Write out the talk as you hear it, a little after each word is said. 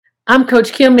I'm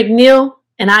Coach Kim McNeill,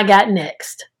 and I got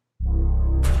next.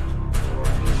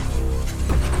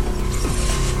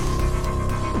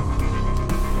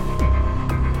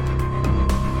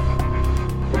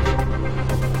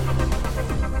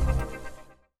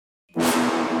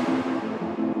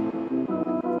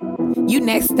 You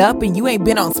next up and you ain't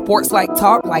been on Sports Like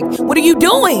Talk. Like, what are you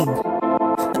doing?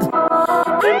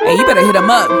 Hey, you better hit them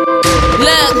up.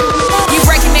 Look, you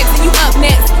breaking next and you up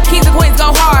next. Kings and queens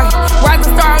go hard.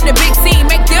 Rising star on the big scene,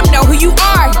 make them know who you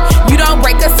are. You don't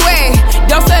break a sweat,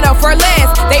 don't settle for less.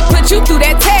 They put you through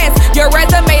that test, your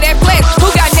resume that flex.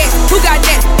 Who got next? Who got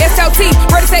next? SLT,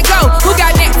 ready, set, go. Who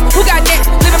got next? Who got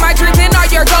next? Living my dreams and all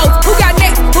your goals. Who got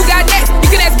next? Who got next? You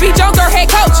can ask B. Jones or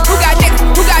head coach. Who got next?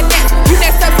 Who got next? You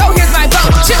next up, so here's my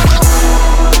vote. Chill.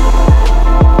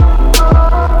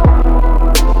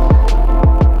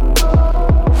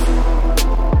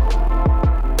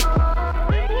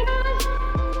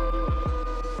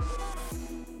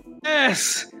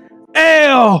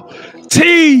 SLT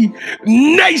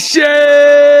Nation,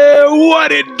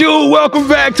 what it do? Welcome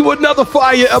back to another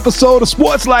fire episode of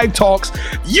Sports Like Talks.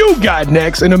 You got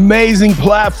next, an amazing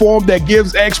platform that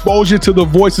gives exposure to the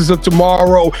voices of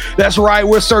tomorrow. That's right,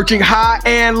 we're searching high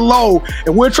and low,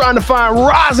 and we're trying to find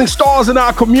rising stars in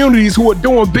our communities who are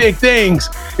doing big things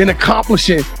and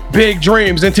accomplishing big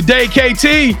dreams. And today,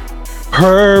 KT,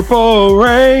 Purple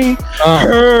Rain,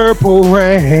 Purple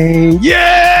Rain.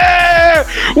 Yeah!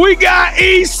 We got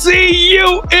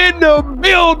ECU in the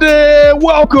building.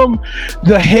 Welcome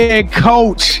the head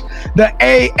coach, the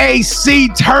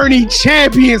AAC tourney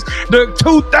champions, the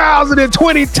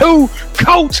 2022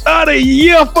 coach of the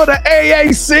year for the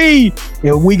AAC.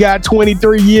 And we got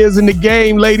 23 years in the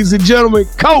game, ladies and gentlemen.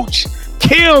 Coach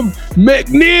Kim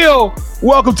McNeill.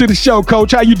 Welcome to the show,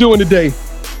 Coach. How you doing today?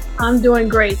 I'm doing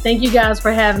great. Thank you guys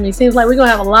for having me. Seems like we're going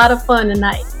to have a lot of fun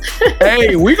tonight.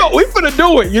 Hey, we finna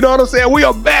do it. You know what I'm saying? We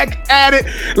are back at it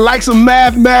like some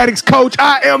mathematics, Coach.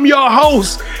 I am your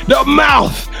host, the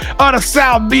mouth of the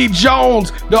South, B.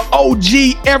 Jones, the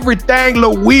OG everything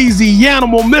Louisiana.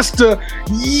 Mr.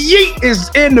 Yeet is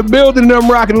in the building, and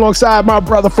I'm rocking alongside my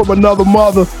brother from another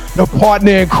mother, the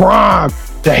partner in crime,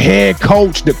 the head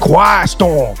coach, the quiet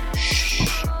storm,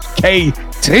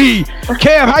 KT.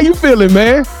 Kev, how you feeling,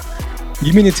 man?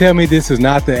 You mean to tell me this is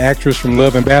not the actress from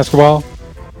Love and Basketball?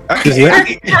 I'm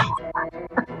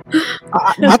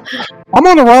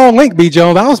on the wrong link, B.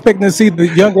 Jones. I was expecting to see the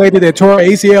young lady that tore her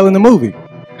ACL in the movie.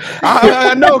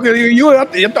 I know, because I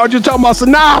thought you were talking about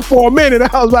Sanaa for a minute.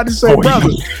 I was about to say, brother,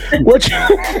 what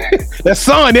that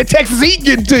sun, that Texas heat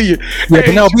getting to you. Yeah,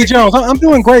 but no, B. Jones, I'm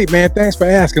doing great, man. Thanks for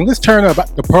asking. Let's turn up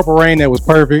the Purple Rain that was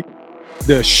perfect.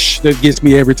 The shh that gets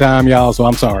me every time, y'all, so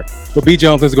I'm sorry. But B.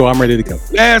 Jones, let's go. I'm ready to go.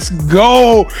 Let's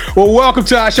go. Well, welcome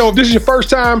to our show. If this is your first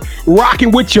time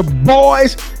rocking with your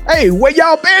boys, hey, where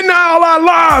y'all been all our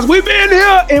lives? We've been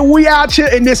here and we out here,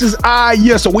 and this is our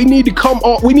year. So we need to come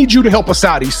on. We need you to help us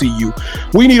out, ECU.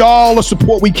 We need all the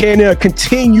support we can to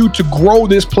continue to grow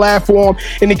this platform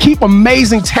and to keep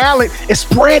amazing talent and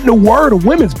spreading the word of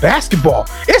women's basketball.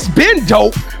 It's been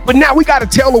dope, but now we got to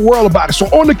tell the world about it. So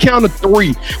on the count of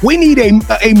three, we need a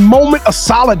moment of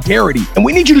solidarity, and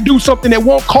we need you to do something that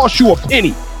won't cost you a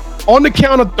penny. On the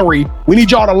count of three, we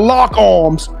need y'all to lock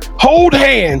arms, hold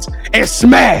hands, and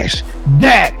smash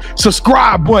that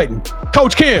subscribe button.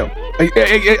 Coach Kim,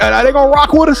 are they gonna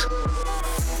rock with us?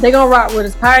 They're going to rock with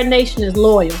us. Pirate Nation is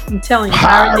loyal. I'm telling you.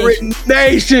 Pirate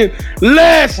Nation.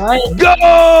 Let's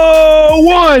go.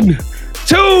 1,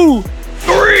 2,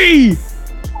 3.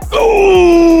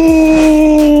 Boom.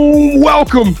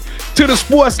 Welcome to the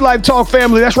Sports Life Talk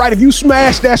family. That's right. If you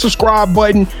smash that subscribe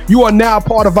button, you are now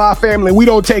part of our family. We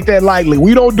don't take that lightly.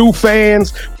 We don't do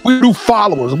fans. We do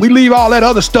followers. We leave all that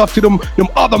other stuff to them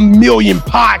other million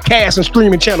podcasts and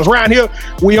streaming channels. Around here,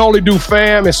 we only do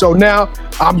fam. And so now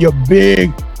I'm your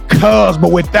big cuz.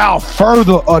 But without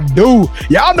further ado,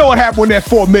 y'all know what happened when that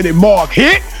 4-minute mark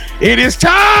hit. It is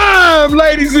time,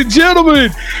 ladies and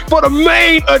gentlemen, for the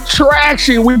main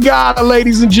attraction. We got her,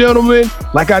 ladies and gentlemen.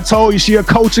 Like I told you, she a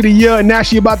coach of the year, and now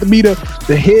she about to be the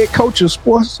head coach of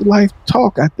Sports Life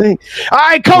Talk, I think. All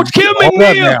right, Coach Kim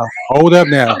McNeill. Hold up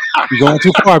now. You're going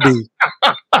too far, B.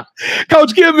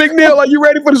 Coach Kim McNeill, are you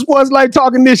ready for the Sports Life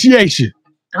Talk initiation?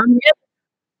 I'm ready.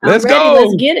 Let's go.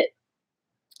 Let's get it.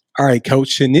 All right,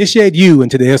 Coach, to initiate you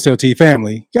into the SLT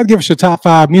family, you got to give us your top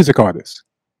 5 music artists.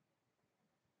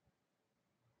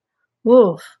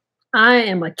 Oof. I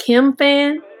am a Kim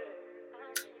fan.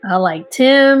 I like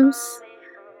Tim's,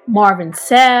 Marvin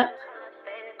Sapp,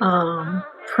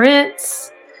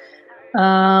 Prince.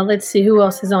 Let's see who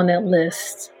else is on that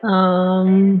list.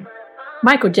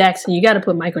 Michael Jackson. You got to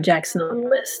put Michael Jackson on the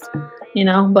list.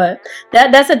 But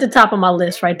that's at the top of my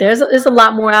list right there. There's a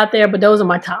lot more out there, but those are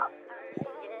my top.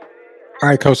 All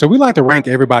right, Coach. So we like to rank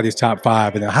everybody's top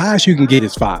 5, and the highest you can get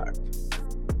is 5.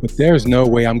 But there's no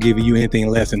way I'm giving you anything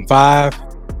less than 5.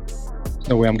 There's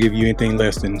no way I'm giving you anything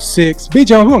less than 6. B.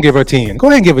 Jones, we're gonna give her a 10. Go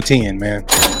ahead and give her a 10, man.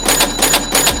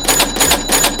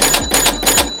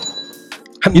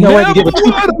 You know what? Give her 2.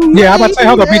 Yeah, I'm about to say,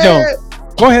 hold up, B. Jones.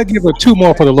 Go ahead and give her 2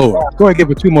 more for the Lord. Go ahead and give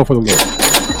her 2 more for the Lord.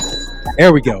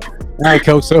 There we go. All right,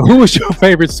 Coach. So who is your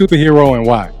favorite superhero and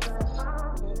why?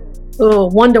 Oh,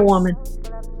 Wonder Woman.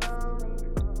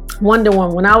 Wonder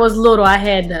Woman. When I was little, I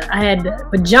had the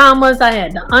pajamas, I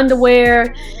had the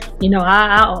underwear.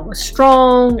 I was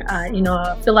strong. I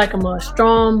feel like I'm a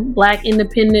strong, Black,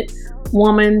 independent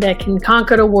woman that can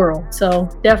conquer the world. So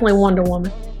definitely Wonder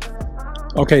Woman.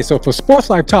 Okay, so for Sports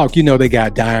Life Talk, they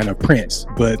got Diana Prince,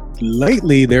 but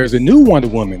lately there's a new Wonder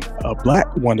Woman, a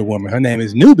Black Wonder Woman. Her name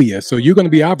is Nubia, so you're going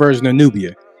to be our version of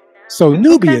Nubia. So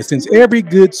Nubia, since every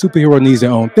good superhero needs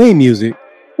their own theme music,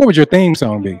 what would your theme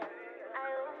song be?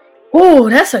 Oh,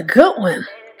 that's a good one.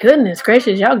 Goodness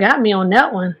gracious, y'all got me on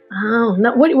that one. I don't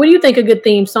know. What do you think a good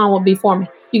theme song would be for me?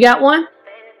 You got one?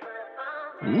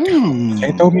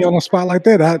 Can't throw me on the spot like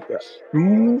that.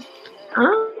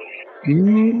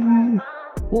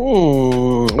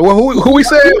 Well, who we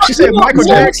said? She said Michael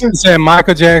Jackson. She said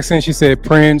Michael Jackson. She said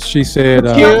Prince. She said.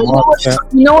 You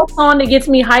know what song that gets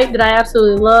me hyped that I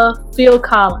absolutely love? Phil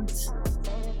Collins.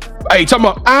 Hey, talking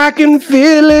about I can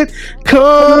feel it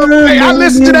come. Hey, I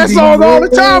listen to that song all the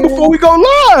time before we go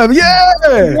live. Yeah.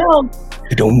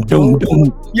 Dum dum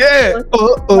dum. Yeah.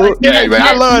 Yeah, man.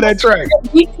 I love that track.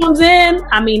 He comes in.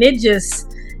 I mean, it just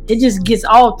gets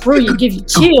all through you, give you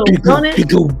chills, don't it?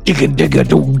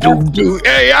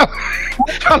 Hey, I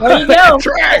love that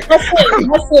track. That's it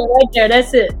right there.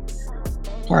 That's it.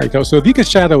 All right, so if you could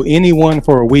shadow anyone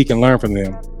for a week and learn from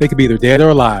them, they could be either dead or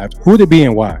alive. Who would it be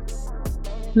and why?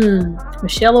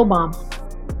 Michelle Obama.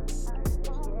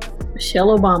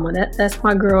 Michelle Obama. That's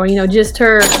my girl. Just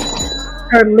her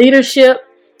leadership.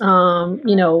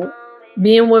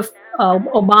 Being with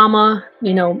Obama.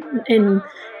 And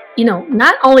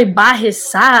not only by his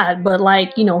side, but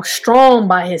strong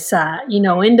by his side,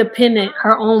 independent,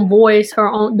 her own voice,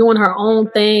 doing her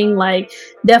own thing. Like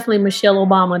definitely Michelle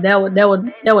Obama.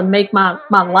 That would make my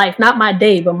life, not my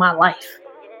day, but my life.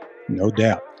 No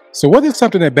doubt. So what is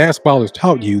something that basketball has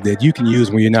taught you that you can use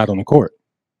when you're not on the court?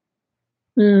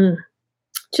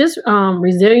 Just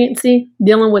resiliency,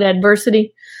 dealing with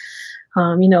adversity.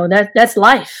 That's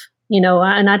life.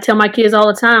 And I tell my kids all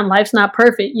the time, life's not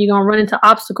perfect. You're going to run into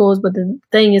obstacles, but the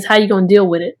thing is how you're going to deal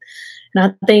with it. And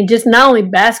I think just not only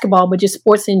basketball, but just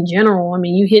sports in general. I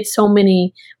mean, you hit so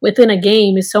many within a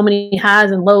game, is so many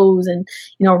highs and lows and,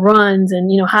 runs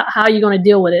and, how are you going to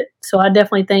deal with it? So I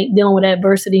definitely think dealing with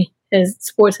adversity as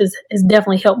sports has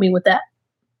definitely helped me with that.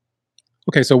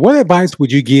 Okay. So what advice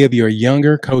would you give your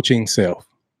younger coaching self?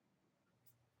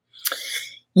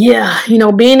 Yeah,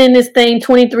 being in this thing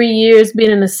 23 years,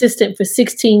 being an assistant for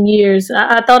 16 years,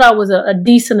 I thought I was a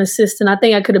decent assistant. I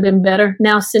think I could have been better.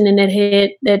 Now sitting in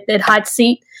that hot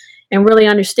seat and really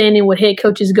understanding what head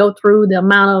coaches go through, the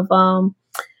amount of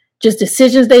just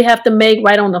decisions they have to make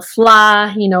right on the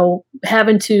fly,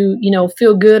 having to,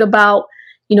 feel good about,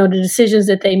 the decisions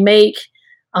that they make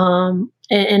and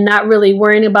not really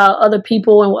worrying about other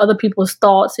people and other people's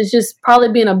thoughts. It's just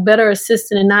probably being a better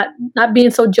assistant and not being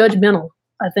so judgmental.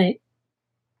 I think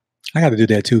I got to do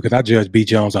that too because I judge B.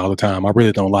 Jones all the time. I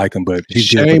really don't like him, but he's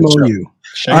shame on you.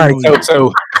 Shame all right,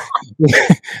 so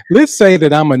let's say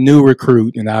that I'm a new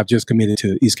recruit and I've just committed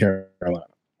to East Carolina.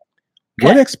 Okay.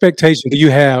 What expectation do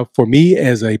you have for me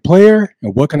as a player,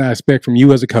 and what can I expect from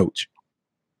you as a coach?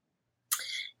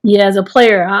 Yeah, as a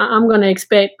player, I'm going to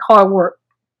expect hard work.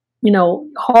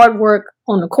 Hard work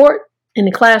on the court, in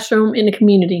the classroom, in the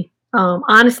community.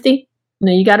 Honesty.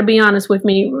 You got to be honest with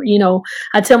me.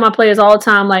 I tell my players all the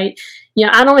time, I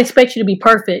don't expect you to be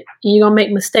perfect. You're going to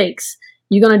make mistakes.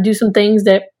 You're going to do some things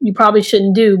that you probably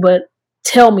shouldn't do, but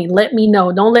tell me, let me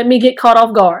know. Don't let me get caught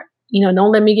off guard.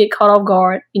 Don't let me get caught off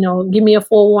guard. Give me a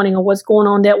forewarning of what's going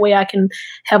on. That way I can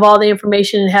have all the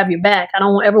information and have your back. I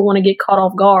don't ever want to get caught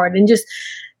off guard. And just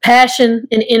passion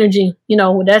and energy.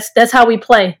 That's how we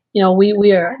play.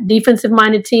 We are a defensive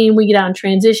minded team. We get out in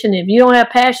transition. If you don't have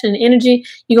passion and energy,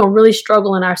 you're going to really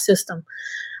struggle in our system.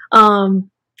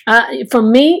 For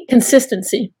me,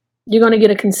 consistency. You're going to get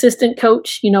a consistent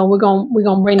coach. We're going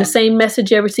to bring the same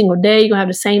message every single day. You're going to have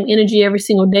the same energy every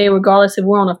single day, regardless if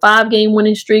we're on a 5-game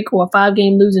winning streak or a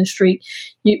 5-game losing streak.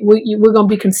 We're going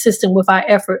to be consistent with our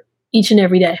effort each and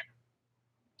every day.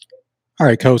 All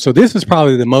right, Coach. So this is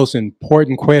probably the most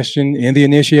important question in the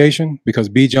initiation because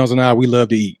B. Jones and I, we love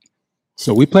to eat.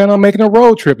 So we plan on making a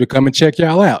road trip to come and check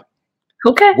y'all out.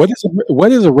 Okay.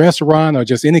 What is a restaurant or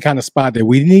just any kind of spot that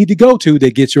we need to go to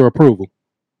that gets your approval?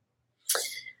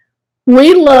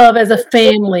 We love, as a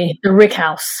family, the Rick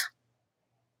House.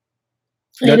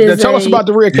 Tell us about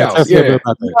the Rick House. Yeah.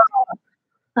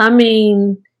 I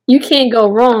mean, you can't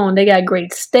go wrong. They got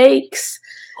great steaks.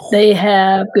 They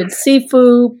have good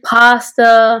seafood,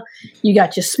 pasta. You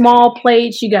got your small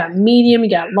plates. You got medium. You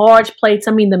got large plates.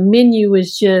 I mean, the menu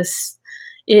is just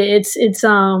it's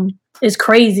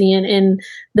crazy. And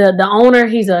the owner,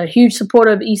 he's a huge supporter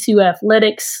of ECU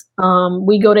athletics.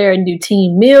 We go there and do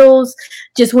team meals.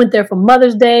 Just went there for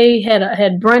Mother's Day. Had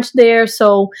brunch there.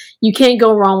 So you can't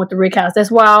go wrong with the Rick House.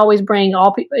 That's why I always bring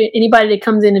anybody that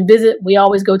comes in and visit. We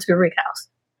always go to the Rick House.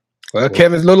 Well,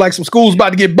 Kevin's look like some school's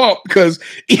about to get bumped because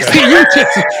ECU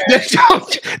just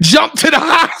jumped to the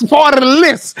highest part of the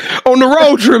list on the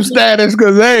road trip status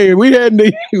because, hey, we had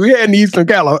in Eastern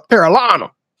Carolina.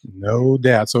 No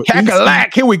doubt. So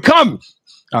Cackalack, here we come.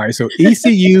 All right, so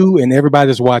ECU and everybody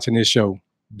that's watching this show,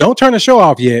 don't turn the show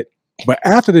off yet, but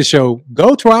after the show,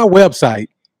 go to our website,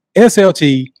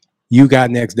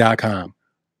 sltugotnext.com.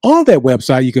 On that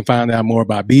website, you can find out more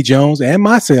about B. Jones and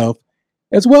myself,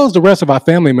 as well as the rest of our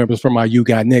family members from our You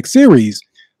Got Next series.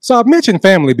 So I've mentioned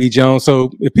family, B. Jones. So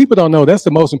if people don't know, that's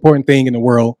the most important thing in the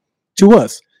world to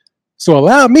us. So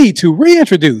allow me to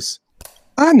reintroduce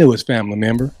our newest family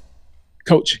member,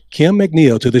 Coach Kim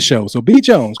McNeill, to the show. So B.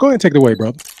 Jones, go ahead and take it away,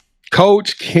 brother.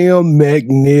 Coach Kim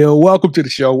McNeill, welcome to the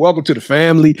show. Welcome to the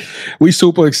family. We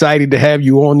super excited to have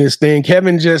you on this thing.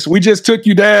 Kevin, we just took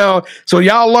you down. So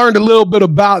y'all learned a little bit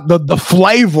about the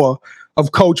flavor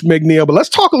of Coach McNeill, but let's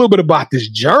talk a little bit about this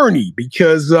journey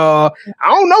because I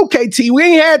don't know, KT, we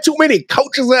ain't had too many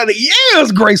coaches of the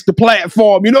years grace the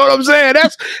platform. You know what I'm saying?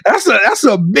 That's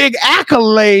a big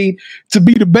accolade to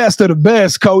be the best of the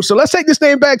best, Coach. So let's take this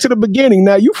thing back to the beginning.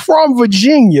 Now, you from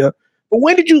Virginia, but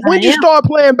when did you start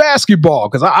playing basketball?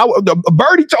 Because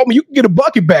Birdie told me you could get a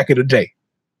bucket back in the day.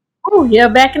 Oh yeah,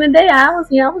 back in the day, I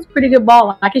was a pretty good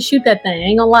baller. I could shoot that thing.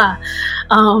 Ain't gonna lie.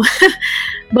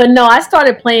 But no, I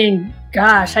started playing.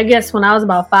 Gosh, I guess when I was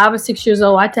about 5 or 6 years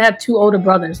old, I had to have two older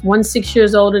brothers, one 6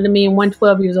 years older than me and one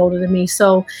 12 years older than me.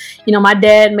 So, my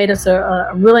dad made us a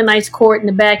really nice court in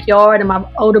the backyard, and my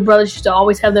older brothers used to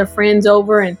always have their friends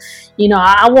over. And,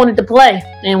 I wanted to play.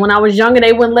 And when I was younger,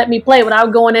 they wouldn't let me play, but I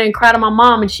would go in there and cry to my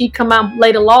mom, and she'd come out and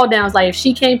lay the law down. It's like, if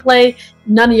she can't play,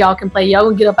 none of y'all can play. Y'all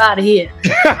gonna get up out of here.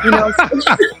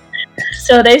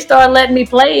 So they started letting me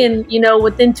play, and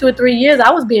within 2 or 3 years,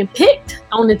 I was being picked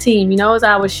on the team. As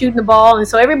I was shooting the ball, and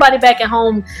so everybody back at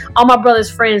home, all my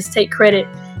brother's friends take credit,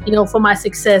 for my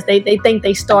success. They think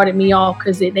they started me off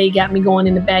because they got me going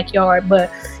in the backyard.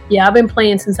 But yeah, I've been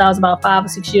playing since I was about 5 or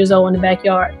 6 years old in the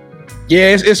backyard.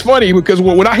 Yeah, it's funny because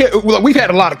when I hear, we've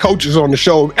had a lot of coaches on the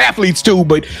show, athletes too,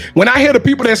 but when I hear the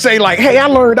people that say like, hey, I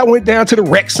went down to the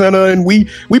rec center and we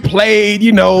played,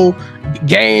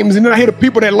 games, and then I hear the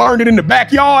people that learned it in the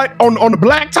backyard on the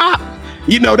blacktop,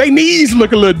 they knees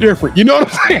look a little different. You know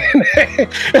what I'm saying?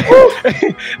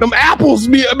 Them apples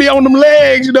be on them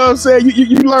legs. You know what I'm saying?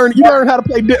 You learn how to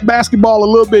play basketball a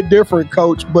little bit different,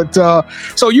 Coach. But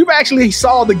so you've actually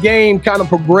saw the game kind of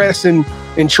progress and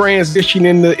transition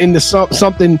into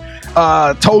something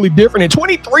totally different. And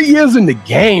 23 years in the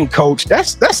game, Coach.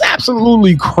 That's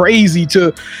absolutely crazy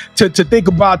to think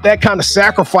about that kind of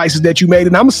sacrifices that you made.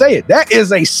 And I'm gonna say it. That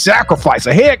is a sacrifice.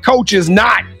 A head coach is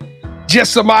not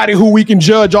just somebody who we can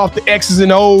judge off the X's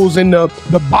and O's and the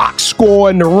box score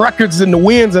and the records and the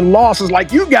wins and losses.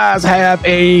 Like, you guys have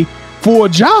a full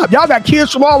job. Y'all got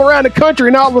kids from all around the country,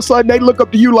 and all of a sudden they look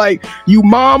up to you like you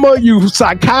mama, you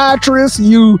psychiatrist,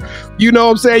 you know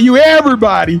what I'm saying, you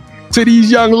everybody to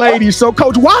these young ladies. So,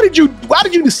 Coach, why did you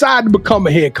decide to become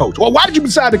a head coach? Or why did you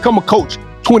decide to become a coach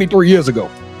 23 years ago?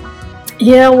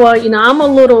 Yeah, well, I'm a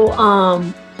little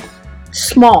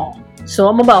small. So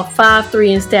I'm about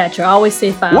 5'3" in stature. I always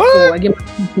say 5'4". I give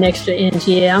myself an extra inch.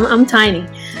 Yeah, I'm tiny.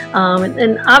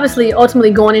 And obviously, ultimately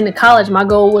going into college, my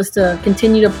goal was to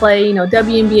continue to play.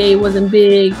 WNBA wasn't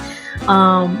big,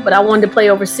 but I wanted to play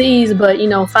overseas. But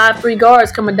 5'3"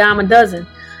 guards come a dime a dozen.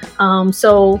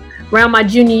 So around my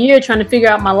junior year, trying to figure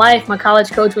out my life, my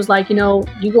college coach was like,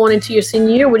 you going into your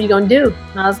senior year, what are you going to do?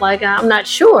 And I was like, I'm not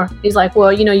sure. He's like,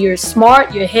 well, you're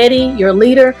smart, you're heady, you're a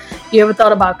leader. You ever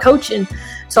thought about coaching?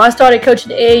 So I started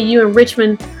coaching at AAU in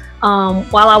Richmond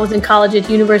while I was in college at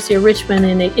the University of Richmond,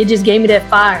 and it just gave me that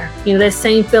fire, that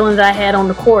same feeling that I had on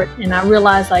the court. And I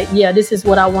realized, like, yeah, this is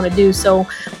what I want to do. So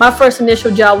my first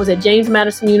initial job was at James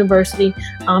Madison University.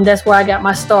 That's where I got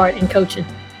my start in coaching.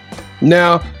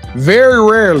 Now, very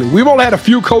rarely, we've only had a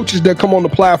few coaches that come on the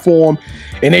platform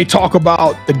and they talk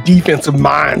about the defensive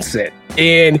mindset.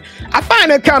 And I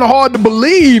find that kind of hard to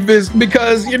believe is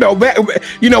because, we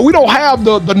don't have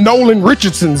the Nolan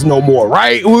Richardsons no more,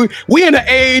 right? We in an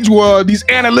age where these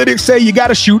analytics say you got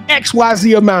to shoot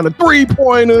XYZ amount of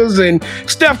 3-pointers, and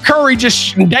Steph Curry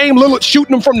just Dame Lillard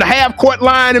shooting them from the half-court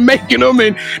line and making them,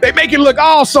 and they make it look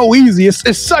all so easy.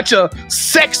 It's such a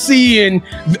sexy and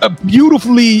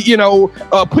beautifully,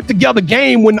 put together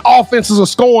game when offenses are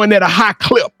scoring at a high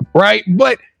clip, right?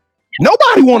 But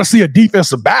nobody want to see a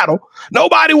defensive battle.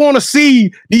 Nobody want to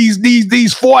see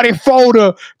these 44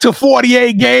 to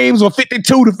 48 games or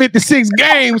 52 to 56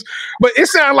 games. But it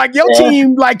sounds like your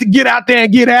team like to get out there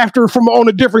and get after it from on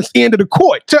a different end of the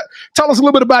court. Tell us a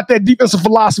little bit about that defensive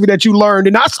philosophy that you learned.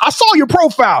 And I saw your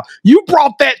profile. You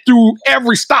brought that through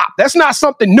every stop. That's not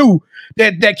something new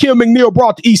that Kim McNeill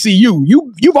brought to ECU.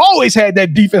 You've always had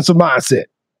that defensive mindset.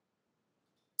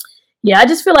 Yeah, I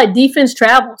just feel like defense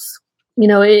travels.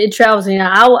 It travels.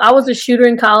 I was a shooter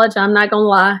in college. I'm not going to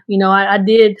lie. I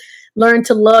did learn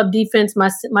to love defense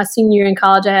my senior year in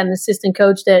college. I had an assistant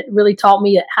coach that really taught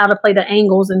me how to play the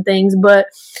angles and things. But,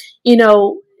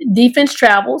 defense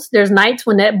travels. There's nights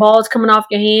when that ball is coming off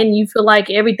your hand. You feel like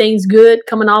everything's good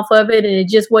coming off of it, and it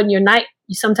just wasn't your night.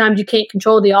 Sometimes you can't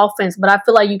control the offense, but I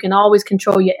feel like you can always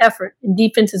control your effort. And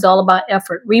defense is all about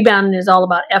effort. Rebounding is all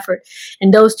about effort.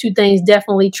 And those two things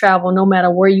definitely travel no matter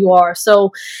where you are.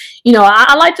 So,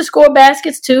 I like to score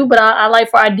baskets too, but I like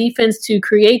for our defense to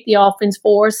create the offense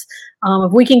for us.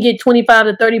 If we can get 25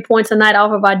 to 30 points a night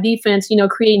off of our defense,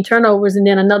 creating turnovers, and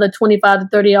then another 25 to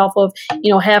 30 off of,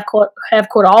 half court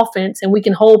offense, and we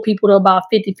can hold people to about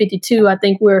 50, 52, I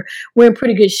think we're in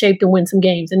pretty good shape to win some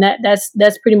games. And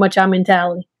that's pretty much our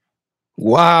mentality.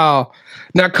 Wow.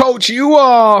 Now, Coach, you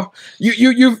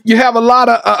have a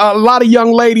lot of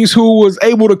young ladies who was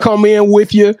able to come in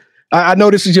with you. I know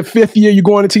this is your 5th year. You're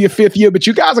going into your 5th year, but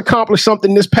you guys accomplished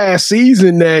something this past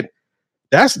season that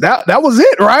was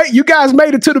it, right? You guys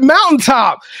made it to the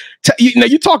mountaintop.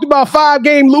 You talked about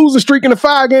 5-game losing streak and a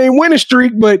 5-game winning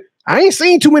streak, but I ain't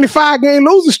seen too many 5-game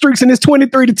losing streaks in this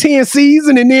 23-10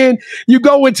 season. And then you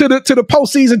go into the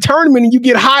postseason tournament and you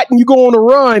get hot and you go on a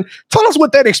run. Tell us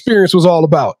what that experience was all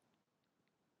about.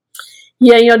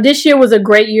 Yeah, this year was a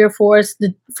great year for us.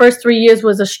 The first 3 years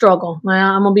was a struggle.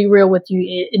 I'm gonna be real with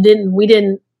you.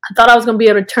 I thought I was gonna be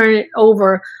able to turn it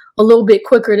over a little bit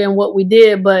quicker than what we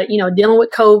did, but dealing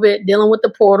with COVID, dealing with the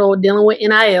portal, dealing with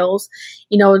NILs,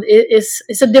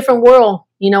 it's a different world,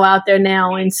 out there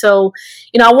now. And so,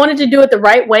 I wanted to do it the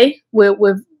right way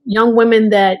with young women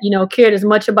that, cared as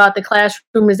much about the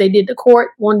classroom as they did the court,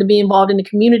 wanted to be involved in the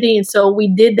community. And so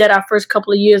we did that our first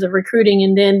couple of years of recruiting.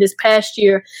 And then this past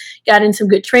year got in some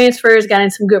good transfers, got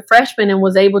in some good freshmen, and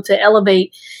was able to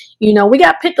elevate. We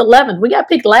got picked 11th. We got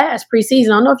picked last preseason.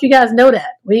 I don't know if you guys know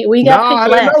that. We got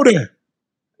picked last. I didn't know that.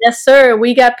 Yes, sir.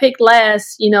 We got picked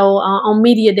last, on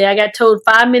media day. I got told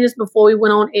 5 minutes before we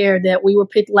went on air that we were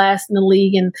picked last in the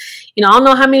league. And, I don't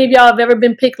know how many of y'all have ever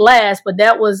been picked last, but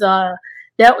that was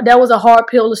that was a hard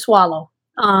pill to swallow.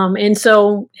 And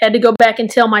so had to go back and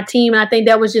tell my team. And I think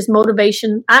that was just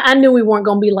motivation. I knew we weren't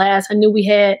going to be last. I knew we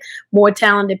had more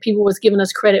talent than people was giving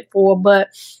us credit for, but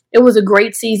it was a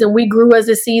great season. We grew as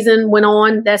the season went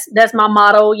on. That's my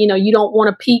motto. You don't want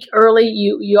to peak early.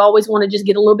 You always want to just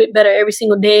get a little bit better every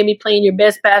single day and be playing your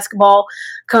best basketball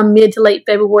come mid to late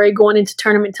February going into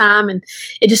tournament time. And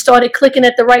it just started clicking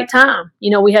at the right time.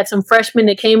 We had some freshmen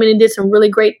that came in and did some really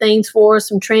great things for us,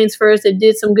 some transfers that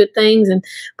did some good things.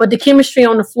 But the chemistry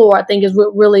on the floor, I think, is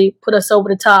what really put us over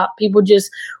the top. People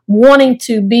just wanting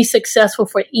to be successful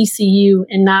for ECU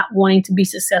and not wanting to be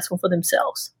successful for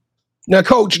themselves. Now,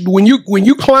 Coach, when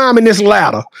you climbing this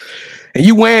ladder and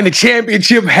you wearing the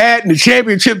championship hat and the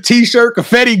championship T-shirt,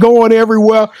 confetti going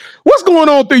everywhere, what's going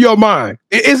on through your mind?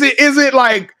 Is it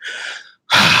like,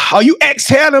 are you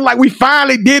exhaling like we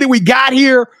finally did it, we got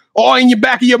here, or in your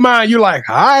back of your mind you're like,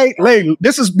 all right,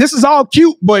 this is all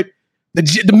cute, but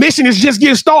the mission is just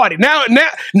getting started.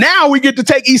 Now we get to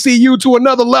take ECU to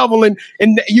another level, and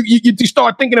you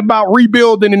start thinking about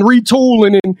rebuilding and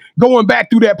retooling and going back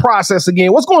through that process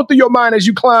again. What's going through your mind as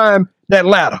you climb that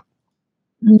ladder?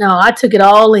 No, I took it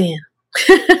all in.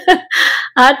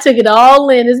 I took it all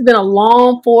in. It's been a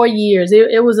long 4 years.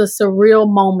 It was a surreal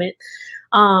moment.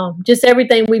 Just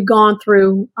everything we've gone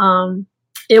through.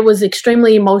 It was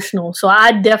extremely emotional. So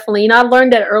I definitely, I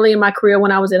learned that early in my career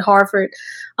when I was at Harvard.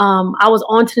 I was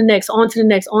on to the next,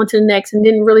 and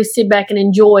didn't really sit back and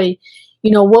enjoy,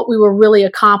 what we were really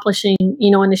accomplishing,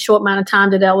 in the short amount of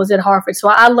time that I was at Harvard. So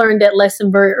I learned that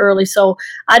lesson very early. So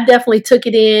I definitely took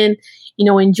it in.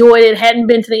 enjoyed it. Hadn't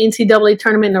been to the NCAA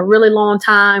tournament in a really long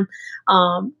time.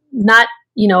 Not,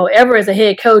 ever as a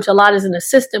head coach, a lot as an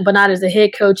assistant, but not as a head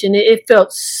coach. And it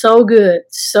felt so good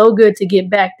to get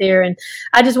back there. And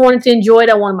I just wanted to enjoy it.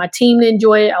 I wanted my team to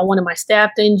enjoy it. I wanted my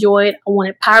staff to enjoy it. I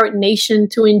wanted Pirate Nation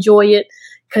to enjoy it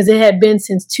because it had been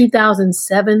since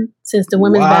 2007, since the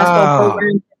women's basketball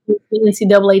program, the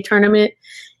NCAA tournament.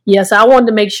 Yes, I wanted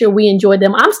to make sure we enjoyed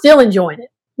them. I'm still enjoying it.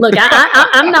 Look, we are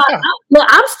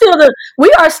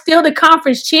still the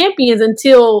conference champions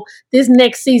until this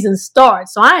next season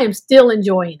starts. So I am still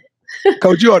enjoying it.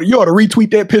 Coach, you ought to retweet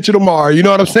that picture tomorrow. You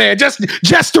know what I'm saying?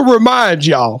 Just to remind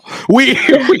y'all, we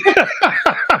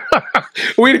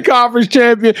the conference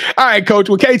champion. All right, Coach.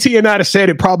 Well, KT and I have said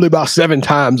it probably about 7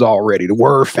 times already, the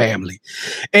word family.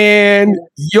 And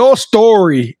your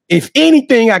story, if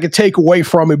anything I could take away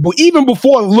from it, but even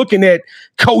before looking at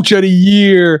Coach of the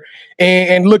Year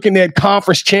and looking at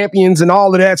conference champions and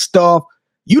all of that stuff,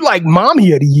 you like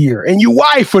mommy of the year and you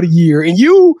wife of the year, and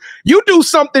you do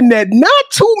something that not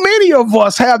too many of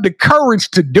us have the courage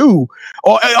to do,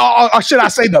 or should I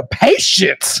say the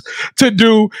patience to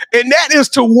do, and that is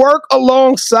to work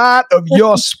alongside of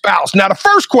your spouse. Now, the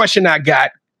first question I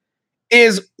got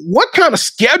is, what kind of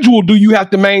schedule do you have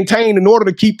to maintain in order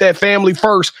to keep that family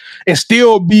first and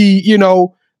still be,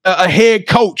 a head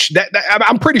coach? That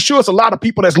I'm pretty sure it's a lot of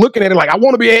people that's looking at it like, I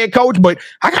want to be a head coach, but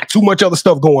I got too much other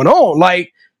stuff going on.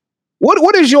 Like,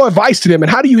 what is your advice to them,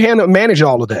 and how do you manage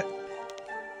all of that?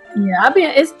 Yeah,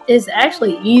 it's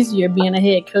actually easier being a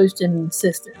head coach than an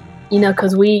assistant,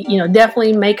 because we,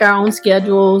 definitely make our own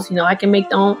schedules. I can make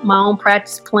my own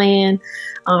practice plan,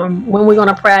 when we're going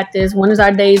to practice, when is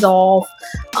our days off,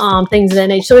 things of that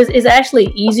nature. So it's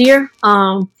actually easier,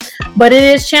 but it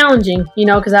is challenging,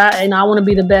 because I want to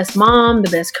be the best mom, the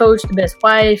best coach, the best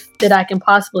wife that I can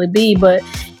possibly be. But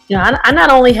I not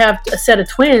only have a set of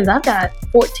twins, I've got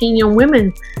 14 young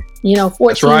women,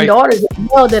 14 daughters as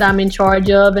well that I'm in charge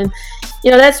of. And,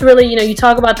 that's really, you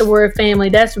talk about the word family,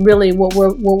 that's really what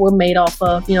we're made off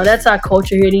of. That's our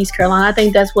culture here in East Carolina. I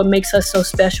think that's what makes us so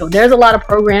special. There's a lot of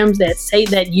programs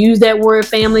that use that word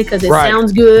family because it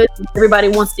sounds good. Everybody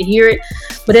wants to hear it,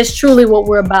 but it's truly what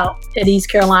we're about at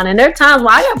East Carolina. And there are times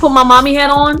where I got to put my mommy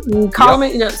hat on and call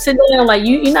me, sit there like,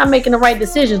 you're not making the right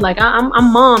decisions. Like I'm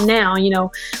mom now,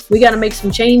 we got to make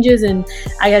some changes, and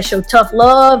I got to show tough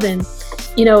love. And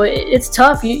it's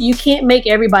tough. You can't make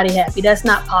everybody happy. That's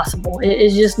not possible.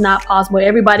 It's just not possible.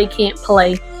 Everybody can't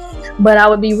play. But I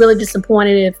would be really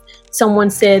disappointed if someone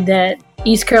said that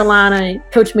East Carolina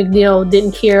and Coach McNeill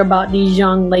didn't care about these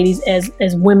young ladies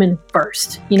as women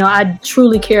first. I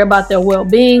truly care about their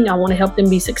well-being. I want to help them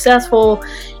be successful,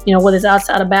 whether it's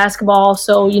outside of basketball.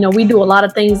 So, we do a lot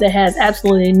of things that has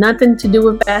absolutely nothing to do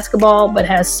with basketball, but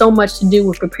has so much to do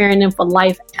with preparing them for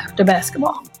life after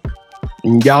basketball.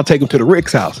 And y'all take them to the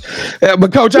Rick's house.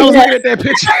 But Coach, I was looking at that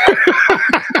picture.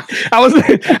 I was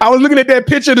looking at that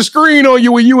picture of the screen on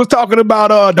you when you was talking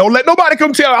about don't let nobody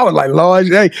come tell. I was like, Lord,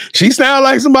 hey, she sound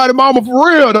like somebody mama for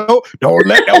real though. Don't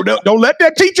let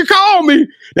that teacher call me.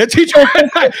 That teacher,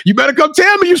 you better come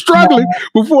tell me you're struggling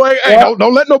before. Hey,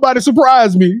 don't let nobody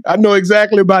surprise me. I know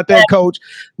exactly about that, Coach.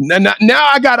 Now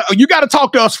you gotta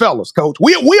talk to us fellas, Coach.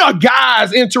 We are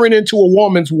guys entering into a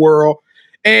woman's world,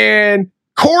 and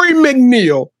Corey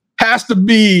McNeill has to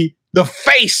be the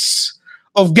face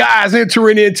of guys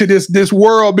entering into this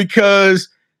world, because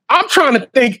I'm trying to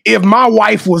think, if my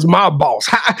wife was my boss,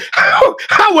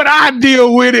 how would I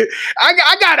deal with it?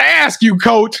 I got to ask you,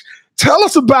 Coach, tell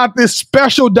us about this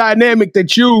special dynamic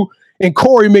that you and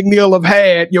Corey McNeill have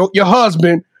had, your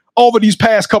husband, over these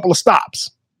past couple of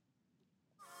stops.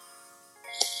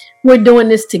 We're doing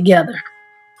this together.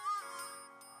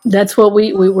 That's what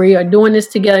we are doing this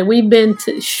together. We've been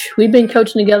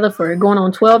coaching together for going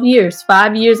on 12 years,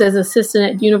 5 years as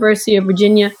assistant at the University of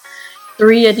Virginia,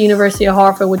 3 at the University of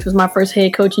Hartford, which was my first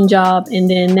head coaching job, and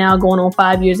then now going on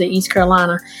 5 years at East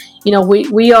Carolina. We're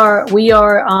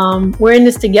in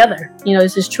this together.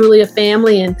 This is truly a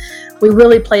family, and we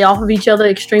really play off of each other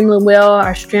extremely well.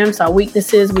 Our strengths, our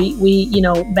weaknesses, we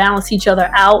balance each other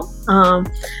out.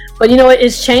 But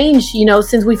it's changed,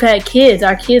 since we've had kids.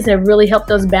 Our kids have really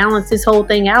helped us balance this whole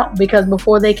thing out, because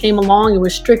before they came along, it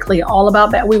was strictly all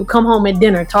about that. We would come home at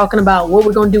dinner talking about what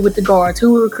we're going to do with the guards,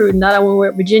 who we're recruiting, not when we were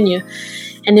at Virginia.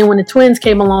 And then when the twins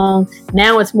came along,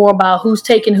 now it's more about who's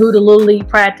taking who to Little League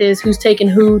practice, who's taking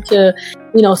who to,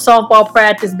 softball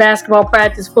practice, basketball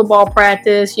practice, football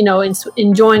practice,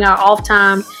 enjoying our off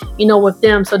time, with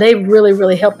them. So they've really,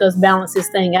 really helped us balance this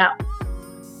thing out.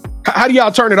 How do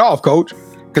y'all turn it off, Coach?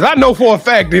 Because I know for a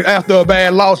fact that after a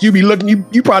bad loss, you be looking,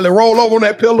 you probably roll over on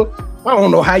that pillow I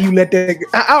don't know how you let that.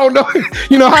 I don't know.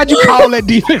 You know, how'd you call that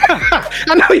defense?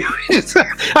 I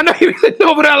know you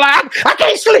over there like, I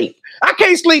can't sleep. I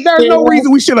can't sleep. There's no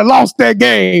reason we should have lost that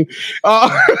game. How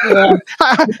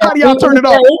do y'all turn it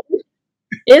off?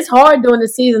 It's hard during the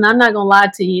season. I'm not gonna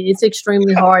lie to you. It's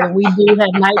extremely hard, and we do have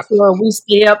nights where we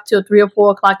stay up till 3 or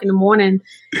 4 o'clock in the morning.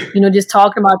 You know, just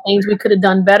talking about things we could have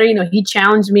done better. You know, he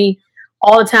challenged me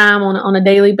all the time on a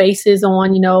daily basis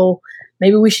on, you know,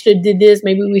 maybe we should have did this,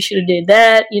 maybe we should have did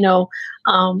that. You know,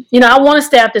 I want a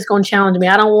staff that's going to challenge me.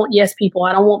 I don't want yes people.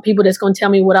 I don't want people that's going to tell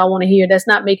me what I want to hear. That's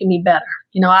not making me better.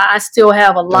 You know, I still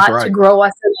have a lot to grow. I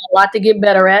still have a lot to get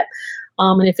better at.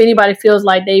 And if anybody feels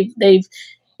like they've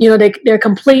you know, they're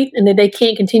complete and that they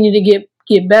can't continue to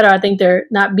get better, I think they're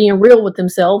not being real with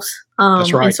themselves.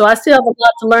 That's right. And so I still have a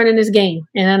lot to learn in this game,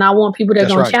 and I want people that are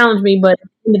going to challenge me. But at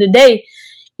the end of the day,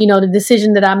 you know, the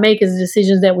decision that I make is the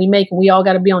decisions that we make, and we all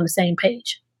got to be on the same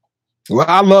page. Well,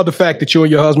 I love the fact that you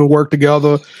and your husband work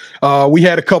together. We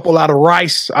had a couple out of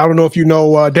Rice. I don't know if you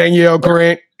know Danielle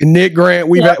Grant and Nick Grant.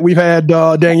 We've had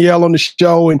Danielle on the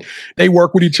show, and they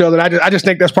work with each other. And I just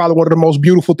think that's probably one of the most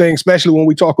beautiful things, especially when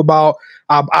we talk about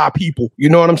our people. You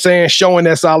know what I'm saying? Showing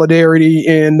that solidarity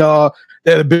and that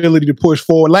ability to push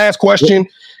forward. Last question,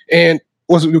 and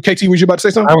was KT? Was you about to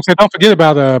say something? I would say, don't forget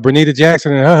about Bernita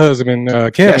Jackson and her husband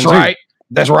Kevin. That's right.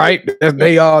 That's right.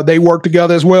 They work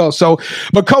together as well. So,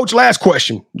 but Coach, last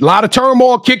question. A lot of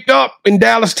turmoil kicked up in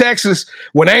Dallas, Texas,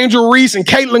 when Angel Reese and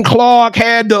Caitlin Clark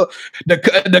had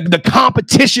the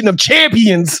competition of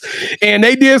champions, and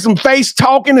they did some face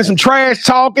talking and some trash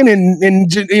talking,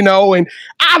 and you know, and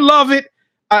I love it.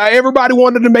 Everybody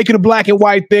wanted to make it a black and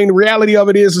white thing. The reality of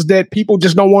it is that people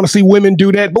just don't want to see women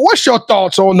do that. But what's your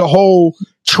thoughts on the whole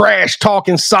trash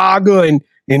talking saga?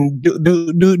 And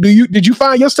did you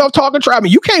find yourself talking trash? I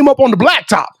mean, you came up on the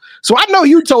blacktop, so I know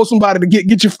you told somebody to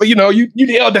get your, you know, you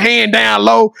held the hand down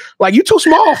low, like you too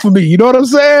small for me. You know what I'm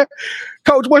saying,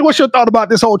 Coach? What's your thought about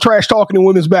this whole trash talking in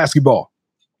women's basketball?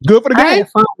 Good for the game. I had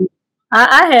fun.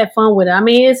 I had fun with it. I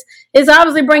mean, it's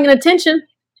obviously bringing attention.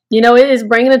 You know, it is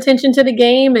bringing attention to the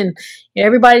game, and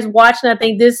everybody's watching. I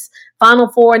think this Final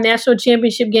Four national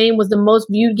championship game was the most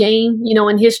viewed game, you know,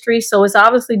 in history. So it's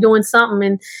obviously doing something.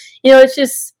 And, you know, it's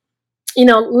just, you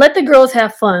know, let the girls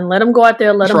have fun. Let them go out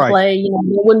there, let them play. You know,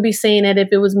 they wouldn't be saying that if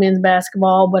it was men's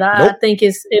basketball, but I think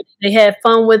if they had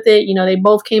fun with it. You know, they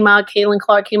both came out. Caitlin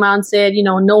Clark came out and said, you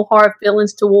know, no hard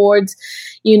feelings towards,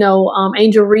 you know,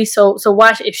 Angel Reese. So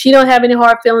why, if she don't have any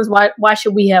hard feelings, why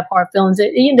should we have hard feelings?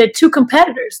 They're two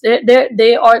competitors.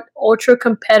 They are ultra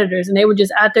competitors, and they were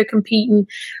just out there competing,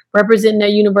 representing their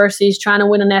universities, trying to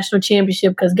win a national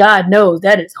championship, because God knows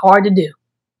that is hard to do.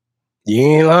 You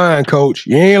ain't lying, Coach.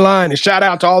 You ain't lying. And shout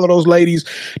out to all of those ladies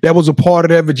that was a part of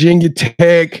that: Virginia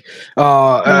Tech,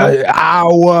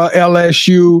 Iowa,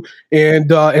 LSU,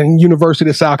 and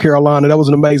University of South Carolina. That was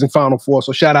an amazing Final Four.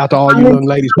 So shout out to all you young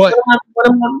ladies. But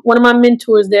one of my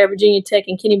mentors there, Virginia Tech,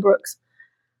 and Kenny Brooks.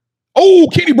 Oh,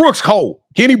 Kenny Brooks Cole.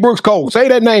 Kenny Brooks Cole. Say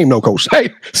that name, though, Coach.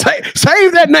 Save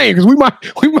that name, because we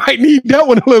might need that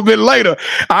one a little bit later.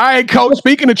 All right, Coach.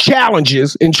 Speaking of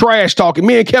challenges and trash talking,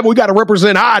 me and Kevin, we got to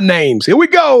represent our names. Here we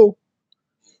go.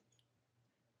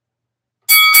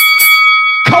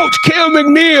 Coach Kim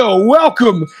McNeill,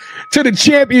 welcome to the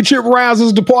championship rounds. This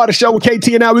is the part of the show with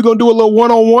KT and I. We're going to do a little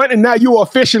one-on-one, and now you are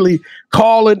officially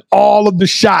calling all of the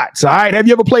shots. All right. Have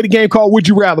you ever played a game called Would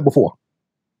You Rather before?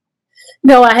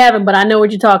 No, I haven't, but I know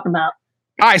what you're talking about.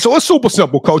 All right, so it's super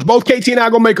simple, Coach. Both KT and I are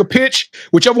going to make a pitch.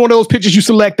 Whichever one of those pitches you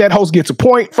select, that host gets a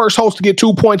point. First host to get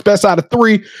 2 points, best out of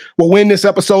 3, will win this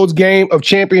episode's game of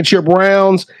championship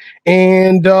rounds.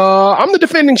 And I'm the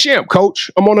defending champ,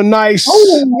 Coach. I'm on a nice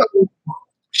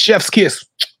chef's kiss.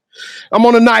 I'm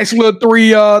on a nice little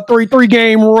three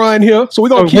game run here. So we're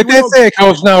going to keep that said,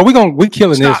 Coach. No, we're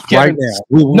killing this right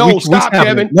now. Stop,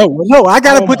 Kevin. No, I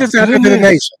got to put this out into the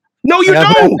nation. No, you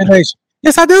don't.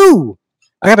 Yes, I do.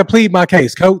 I got to plead my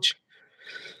case, Coach.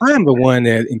 I am the one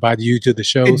that invited you to the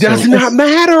show. It does not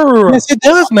matter. Yes, it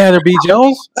does matter, B.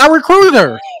 Jones. I recruited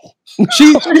her.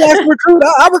 She asked to recruit.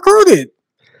 I recruited.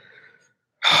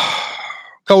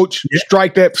 Coach,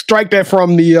 strike that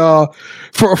from the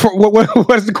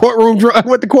what is the courtroom?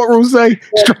 What the courtroom say?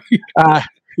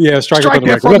 Strike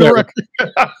that from the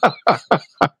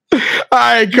record. All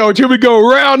right, Coach. Here we go.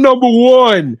 Round number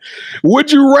 1.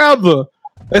 Would you rather?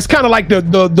 It's kind of like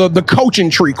the coaching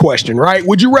tree question, right?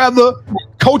 Would you rather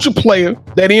coach a player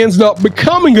that ends up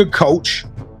becoming a coach,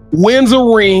 wins a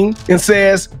ring, and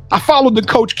says, "I followed the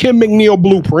Coach Kim McNeill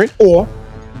blueprint," or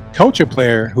coach a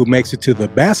player who makes it to the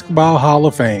Basketball Hall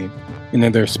of Fame, and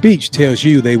in their speech tells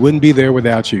you they wouldn't be there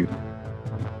without you?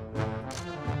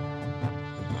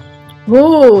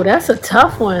 Ooh, that's a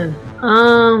tough one.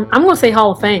 I'm gonna say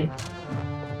Hall of Fame.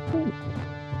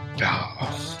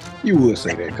 Oh, you would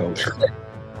say that, Coach.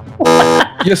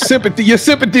 Your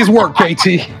sympathies work,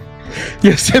 KT.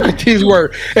 Your sympathies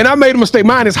work. And I made a mistake.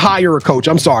 Mine is hire a coach.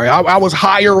 I'm sorry. I was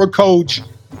hire a coach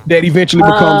that eventually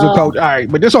becomes a coach. All right,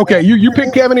 but that's okay. You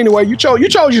picked Kevin anyway. You chose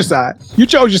your side. You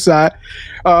chose your side.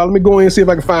 Let me go in and see if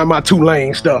I can find my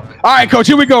Tulane stuff. All right, Coach,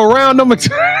 here we go. Round number 2.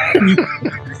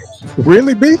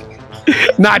 Really, B?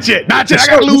 Not yet. I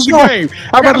gotta lose the game.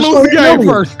 I gotta lose the game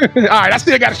first. All right, I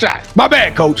still got a shot. My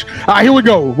bad, Coach. All right, here we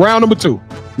go. Round number 2.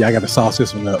 Yeah, I got to sauce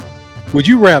this one up. Would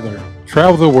you rather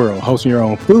travel the world hosting your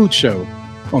own food show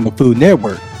on the Food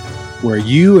Network, where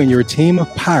you and your team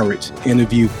of pirates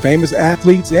interview famous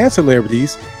athletes and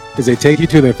celebrities as they take you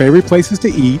to their favorite places to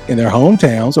eat in their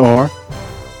hometowns, or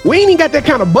we ain't even got that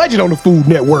kind of budget on the Food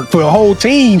Network for a whole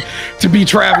team to be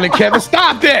traveling, Kevin.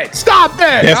 Stop that. Stop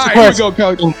that. That's all right, here we go,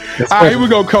 Coach. All right, here we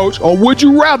go, Coach. Or would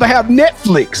you rather have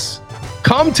Netflix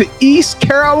come to East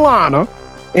Carolina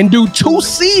and do 2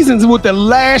 seasons with the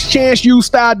Last Chance U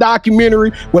style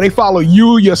documentary where they follow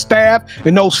you, your staff,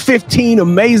 and those 15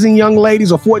 amazing young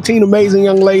ladies or 14 amazing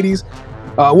young ladies?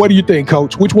 What do you think,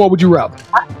 Coach? Which one would you rather?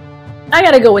 I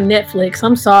gotta go with Netflix.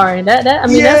 I'm sorry. That's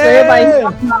what everybody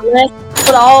talking about.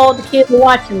 What all the kids are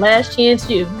watching, Last Chance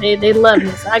U. They love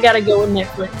it. So I gotta go with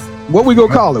Netflix. What we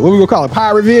gonna call it?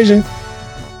 Pirate Vision?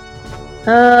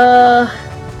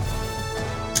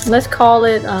 Let's call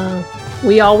it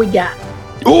We All We Got.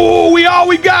 Ooh, We All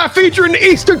We Got, featuring the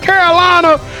Eastern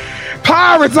Carolina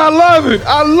Pirates. I love it.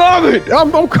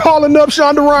 I'm calling up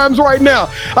Shonda Rhimes right now.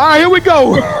 All right, here we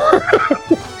go.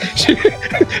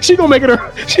 she gonna make it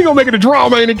a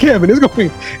drama, ain't it, Kevin? It's gonna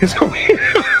be.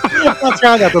 I'm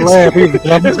trying not to laugh either.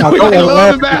 It's gonna be like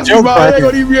Love and Basketball. It ain't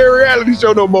gonna even be a reality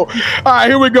show no more. All right,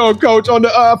 here we go, Coach. On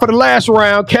the for the last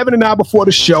round, Kevin and I, before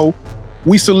the show,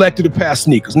 we selected a pair of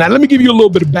sneakers. Now, let me give you a little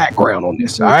bit of background on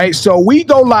this, all right? So we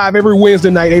go live every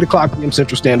Wednesday night, 8 o'clock p.m.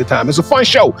 Central Standard Time. It's a fun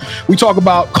show. We talk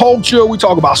about culture. We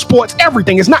talk about sports,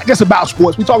 everything. It's not just about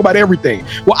sports. We talk about everything.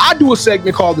 Well, I do a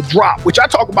segment called The Drop, which I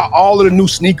talk about all of the new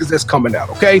sneakers that's coming out,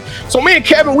 okay? So me and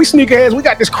Kevin, we sneakerheads. We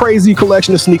got this crazy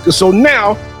collection of sneakers. So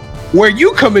now, where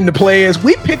you come into play is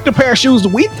we picked a pair of shoes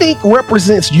that we think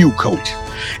represents you, Coach.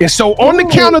 And so on the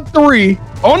count of three,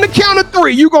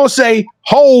 you're going to say,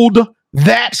 hold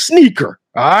that sneaker.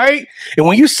 All right. And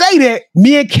when you say that,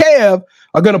 me and Kev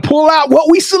are going to pull out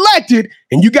what we selected,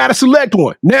 and you got to select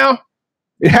one. Now,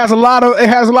 it has a lot of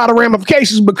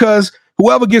ramifications, because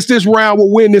whoever gets this round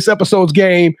will win this episode's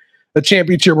game, the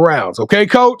championship rounds. Okay,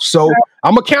 Coach? So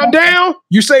I'm going to count down.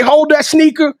 You say, hold that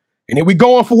sneaker. And then we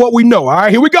going for what we know. All right,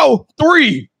 here we go.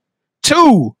 3,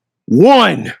 2,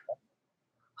 1.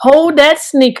 Hold that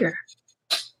sneaker.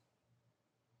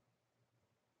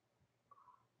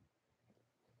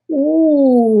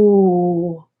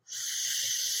 Ooh.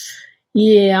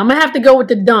 Yeah, I'm gonna have to go with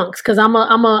the Dunks, because I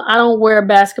don't wear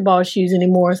basketball shoes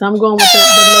anymore, so I'm going with the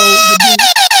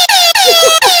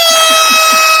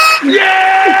Yeah!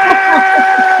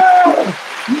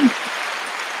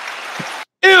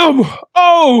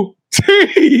 M-O-T-S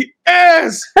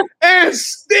and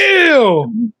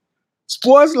still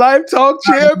Sports Life Talk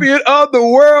champion of the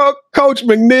world, Coach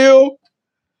McNeill.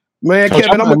 Man, Coach,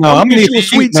 Kevin, I'm gonna get you a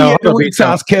sweet tea at the Reed's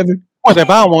house, Kevin. Coach,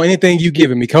 if I don't want anything you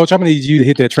giving me, Coach, I'm gonna need you to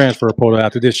hit that transfer portal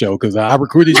after this show, because I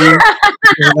recruited you.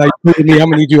 I'm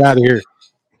gonna need you out of here.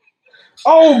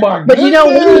 Oh my god! But you know,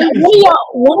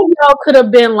 one of y'all could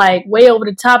have been like way over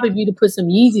the top of you to put some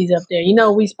Yeezys up there. You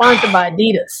know, we sponsored by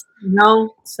Adidas. You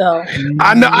know, so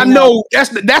I know that's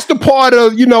the part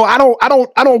of, you know, I don't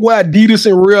wear Adidas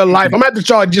in real life. I'm gonna have to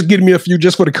try just getting me a few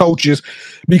just for the coaches,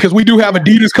 because we do have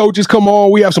Adidas coaches come on.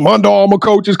 We have some Under Armour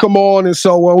coaches come on, and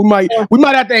so we might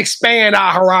have to expand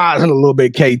our horizon a little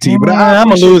bit, KT. But I'm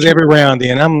gonna lose every round.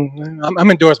 Then I'm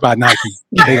endorsed by Nike.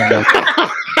 They don't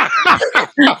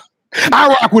know. I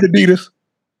rock with Adidas.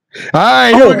 All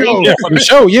right, here we go. Yeah, for the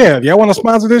show, yeah. If y'all want to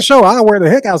sponsor this show, I'll wear the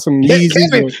heck out some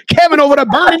Yeezys. Kevin over there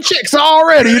burning chicks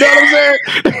already. You know what I'm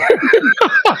saying?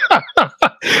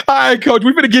 All right, Coach,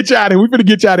 we're going to get you out of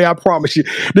here. I promise you.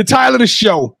 The title of the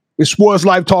show is Sports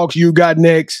Life Talks You Got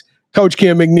Next. Coach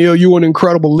Kim McNeill, you an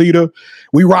incredible leader.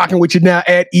 We rocking with you now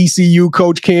at ECU,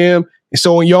 Coach Kim. And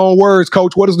so in your own words,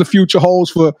 Coach, what does the future holds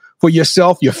for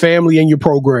yourself, your family, and your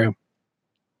program?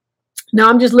 No,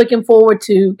 I'm just looking forward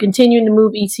to continuing to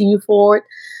move ECU forward,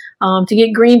 to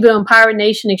get Greenville and Pirate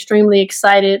Nation extremely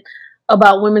excited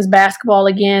about women's basketball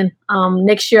again.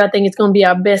 Next year, I think it's going to be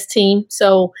our best team.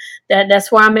 So that's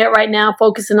where I'm at right now,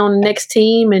 focusing on the next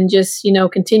team and just, you know,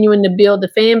 continuing to build the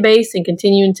fan base and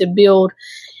continuing to build,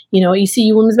 you know,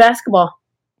 ECU women's basketball.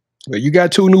 Well, you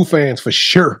got 2 new fans for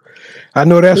sure. I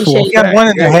know that's for you got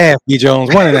 1.5, B. Jones,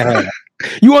 1.5.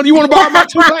 You want to borrow my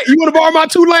Tulane? You want to borrow my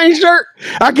Tulane shirt?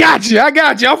 I got you.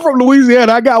 I'm from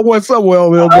Louisiana. I got one somewhere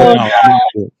over there. All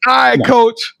right,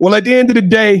 Coach. Well, at the end of the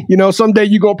day, someday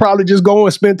you're gonna probably just go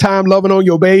and spend time loving on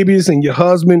your babies and your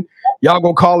husband. Y'all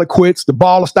gonna call it quits. The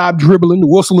ball will stop dribbling. The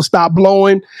whistle will stop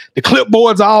blowing. The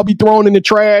clipboards will all be thrown in the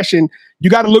trash, and you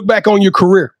got to look back on your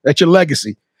career, at your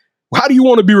legacy. How do you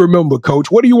want to be remembered, Coach?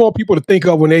 What do you want people to think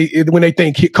of when they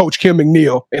think Coach Kim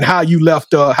McNeill and how you left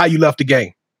the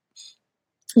game?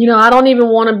 I don't even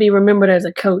want to be remembered as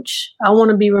a coach. I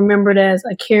want to be remembered as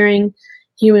a caring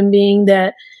human being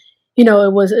that,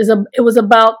 it was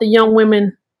about the young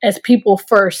women as people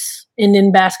first and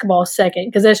then basketball second,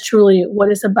 because that's truly what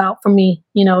it's about for me,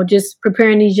 just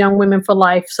preparing these young women for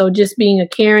life. So just being a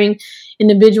caring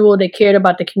individual that cared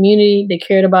about the community, that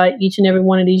cared about each and every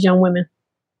one of these young women.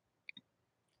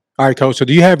 All right, Coach. So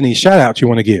do you have any shout outs you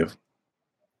want to give?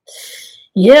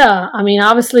 Yeah. I mean,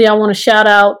 obviously I want to shout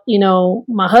out,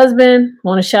 my husband. I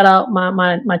want to shout out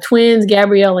my twins,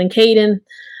 Gabrielle and Caden.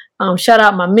 Shout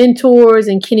out my mentors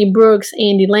and Kenny Brooks,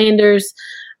 Andy Landers,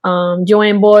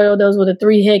 Joanne Boyle. Those were the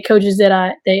 3 head coaches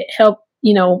that they helped,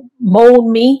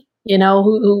 mold me,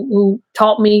 who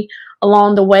taught me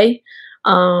along the way.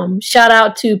 Shout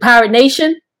out to Pirate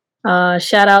Nation.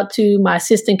 Shout out to my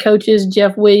assistant coaches,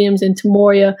 Jeff Williams and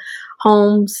Tamoria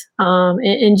Holmes,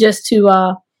 and just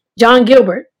to John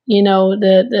Gilbert,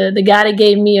 the guy that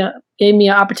gave me an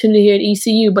opportunity here at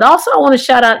ECU. But also I want to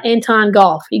shout out Anton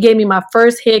Goff. He gave me my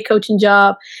first head coaching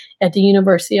job at the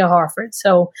University of Hartford.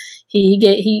 So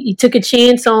he took a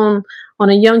chance on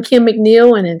a young Kim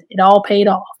McNeill, and it all paid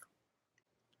off.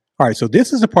 All right, so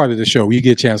this is a part of the show where you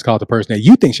get a chance to call the person that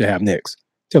you think should have next.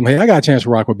 Tell them, hey, I got a chance to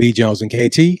rock with B. Jones and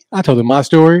KT. I told them my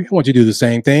story. I want you to do the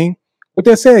same thing. With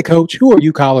that said, Coach, who are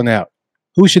you calling out?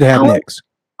 Who should have next?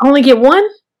 I only get one?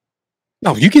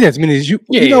 No, you get as many as you.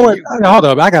 Yeah, you know what? Hold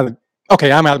up.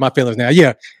 Okay, I'm out of my feelings now.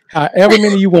 Yeah. However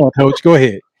many you want, Coach. Go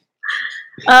ahead.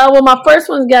 Well, my first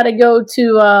one's got to go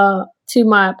to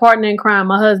my partner in crime,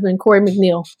 my husband, Corey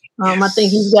McNeill. I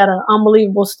think he's got an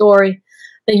unbelievable story.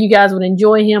 I think you guys would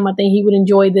enjoy him. I think he would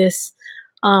enjoy this.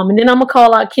 And then I'm going to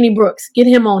call out Kenny Brooks. Get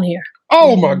him on here.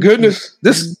 Oh, my goodness.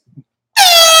 This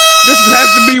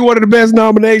has to be one of the best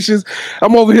nominations.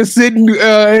 I'm over here sitting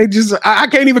I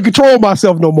can't even control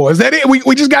myself no more. Is that it?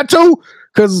 We just got 2?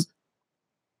 Because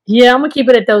yeah, I'm going to keep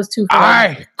it at those 2. All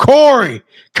right. Corey,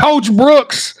 Coach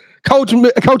Brooks, Coach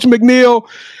McNeill.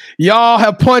 Y'all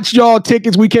have punched y'all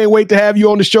tickets. We can't wait to have you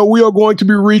on the show. We are going to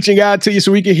be reaching out to you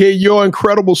so we can hear your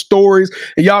incredible stories,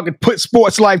 and y'all can put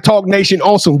Sports Life Talk Nation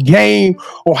on some game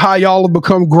on how y'all have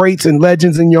become greats and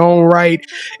legends in your own right.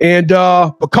 And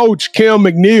but Coach Kim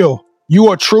McNeill, you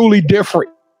are truly different.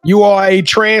 You are a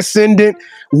transcendent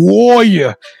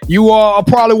warrior. You are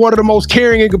probably one of the most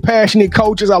caring and compassionate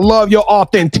coaches. I love your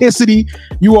authenticity.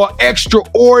 You are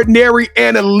extraordinary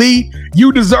and elite.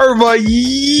 You deserve a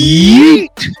yeet.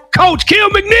 Coach Kim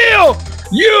McNeill,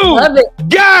 you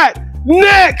got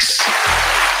next.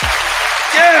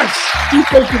 Yes.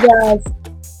 Thank you, guys.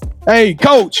 Hey,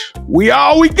 Coach, we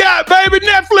all we got, baby.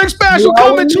 Netflix special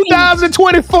coming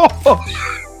 2024.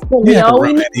 You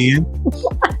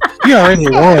already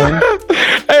won.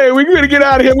 Hey, we're gonna get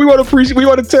out of here. We want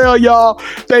to tell y'all,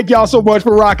 thank y'all so much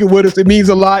for rocking with us. It means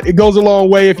a lot. It goes a long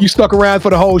way. If you stuck around for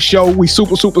the whole show, we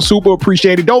super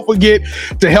appreciate it. Don't forget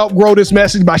to help grow this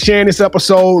message by sharing this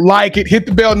episode, like it, hit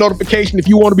the bell notification if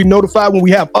you want to be notified when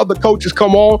we have other coaches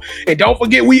come on. And don't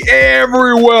forget, we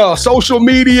everywhere. Social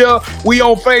media, we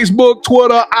on Facebook,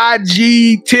 Twitter,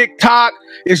 IG, TikTok.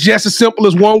 It's just as simple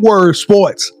as one word: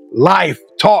 Sports Life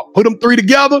Talk. Put them 3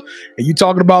 together, and you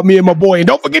talking about me and my boy. And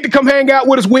don't forget to come hang out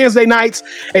with us Wednesday nights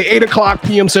at 8:00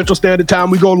 p.m. Central Standard Time.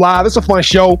 We go live. It's a fun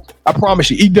show. I promise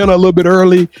you. Eat dinner a little bit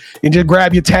early and just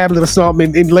grab your tablet or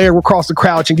something and lay across the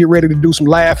couch and get ready to do some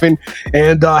laughing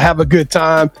and have a good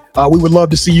time. We would love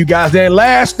to see you guys there. And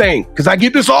last thing, because I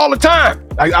get this all the time.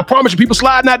 I promise you, people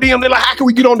sliding out DM, they're like, how can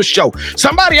we get on the show?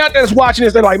 Somebody out there that's watching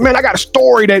this, they're like, man, I got a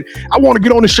story that I want to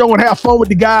get on the show and have fun with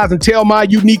the guys and tell my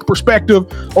unique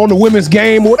perspective on the women's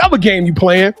game or whatever game you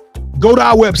playing. Go to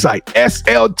our website,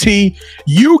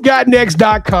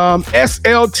 sltugotnext.com,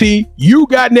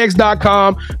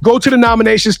 sltugotnext.com. Go to the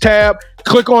nominations tab,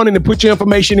 click on it and put your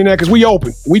information in there because we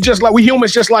open. We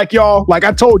humans just like y'all. Like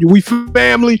I told you, we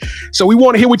family. So we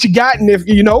want to hear what you got. And if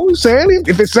you know what I'm saying,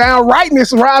 if it sounds right and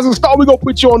it's a rising star, we're going to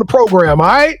put you on the program. All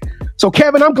right. So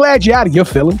Kevin, I'm glad you're out of your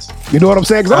feelings. You know what I'm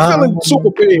saying? Because I'm feeling super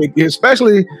big,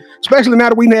 especially now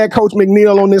that we had Coach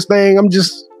McNeill on this thing. I'm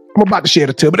about to shed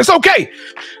a tear, but it's okay.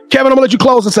 Kevin, I'm gonna let you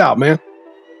close us out, man.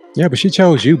 Yeah, but she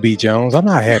chose you, B. Jones. I'm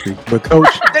not happy. But Coach,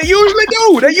 They usually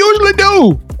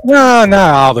do. no,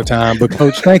 not all the time. But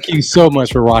Coach, thank you so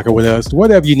much for rocking with us.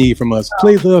 Whatever you need from us,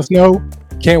 please let us know.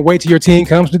 Can't wait till your team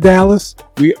comes to Dallas.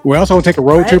 We also want to take a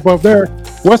road trip up there.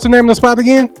 What's the name of the spot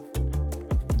again?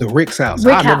 The Rick's house.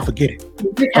 Rick I'll house. never forget it.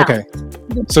 Okay.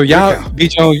 So y'all, B.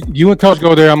 Jones, you and Coach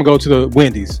go there. I'm gonna go to the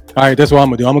Wendy's. All right, that's what I'm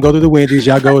gonna do. I'm gonna go to the Wendy's.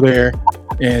 Y'all go there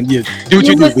and do what you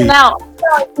You're do. missing B. out.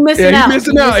 You're missing Yeah, out. you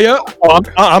missing out, yeah. Oh,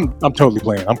 I'm totally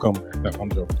playing. I'm coming. No,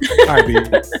 I'm joking. All right, B.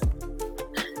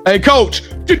 Hey, Coach.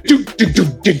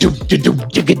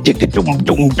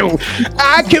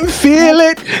 I can feel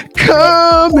it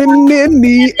coming in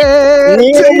the air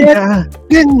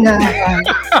tonight.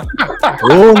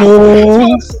 Oh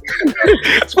no.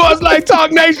 Sports Like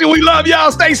Talk Nation, we love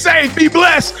y'all. Stay safe, be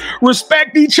blessed,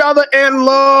 respect each other, and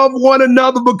love one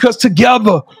another because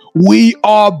together we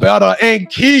are better. And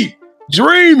keep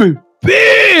dreaming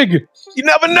big. You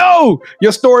never know.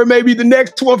 Your story may be the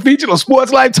next one featured on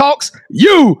Sports Life Talks.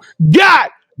 You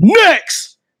got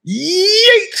next.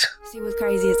 Yeet. See what's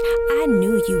crazy is I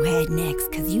knew you had next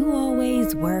because you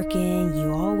always working,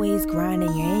 you always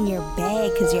grinding, you're in your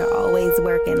bag because you're always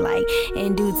working. Like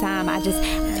in due time, I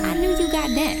knew you got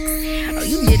next. Oh,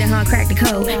 you did it, huh? Crack the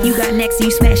code. You got next, you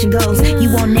smashing goals.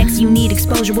 You want next, you need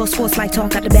exposure. Well, Sports Like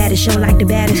Talk got the baddest show, like the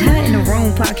baddest. In the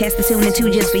room, podcast to tune into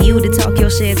just for you to talk your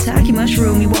shit. Talk your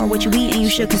mushroom. You are what you eat and you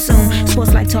should consume.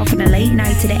 Sports Like Talk from the late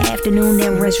night to the afternoon,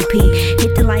 then rest repeat.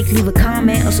 Hit the like, leave a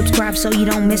comment, or subscribe so you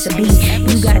don't miss a beat.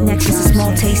 You got next is a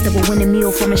small taste of a winning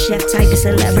meal from a chef type of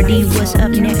celebrity. What's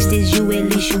up next is you, at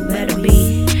least you better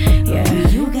be. Yeah,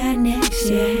 you got next,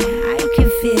 yeah. I can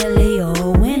feel it, you're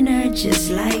a winner just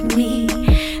like me.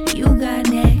 You got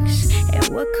next, and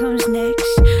what comes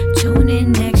next? Tune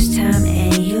in next time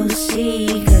and you'll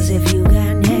see. Cause if you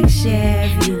got next, yeah,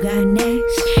 if you got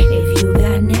next, if you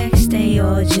got next, then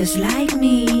you're just like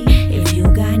me. If you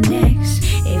got next,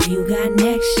 if you got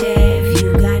next, yeah, if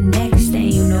you got next, then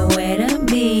you know where to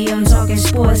be. I'm talking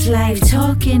Sports Life,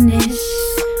 talking this.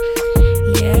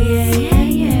 Yeah.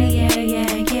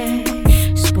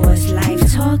 Sports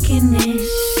Life, talking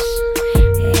this.